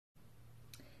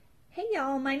Hey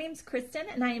y'all, my name's Kristen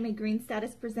and I am a Green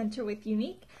Status presenter with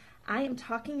Unique. I am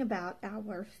talking about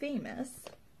our famous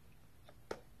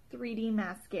 3D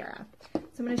mascara. So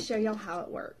I'm going to show y'all how it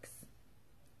works.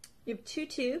 You have two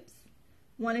tubes.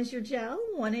 One is your gel,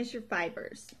 one is your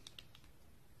fibers.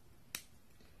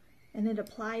 And it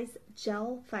applies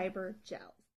gel fiber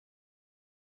gels.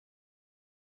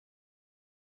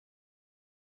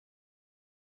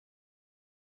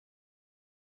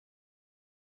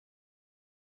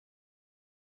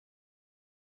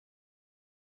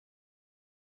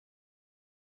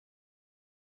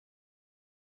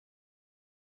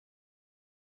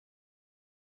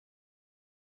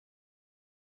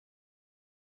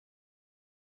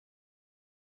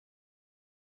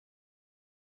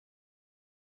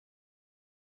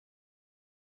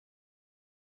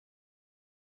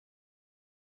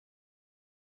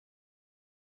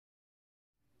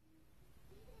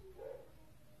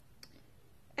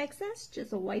 Excess,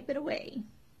 just wipe it away.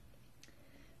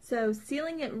 So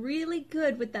sealing it really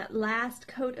good with that last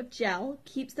coat of gel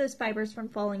keeps those fibers from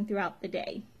falling throughout the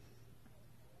day.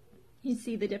 You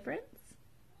see the difference?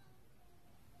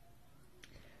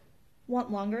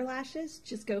 Want longer lashes?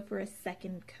 Just go for a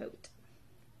second coat.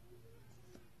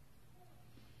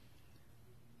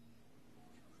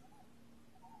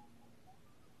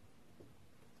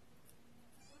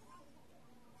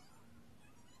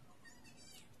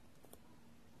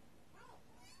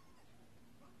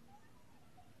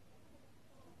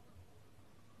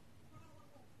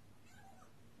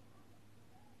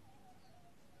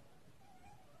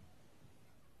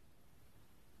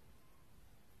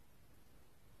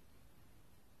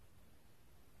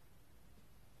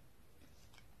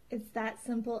 It's that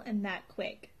simple and that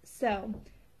quick. So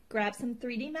grab some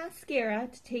 3D mascara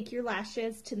to take your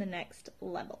lashes to the next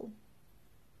level.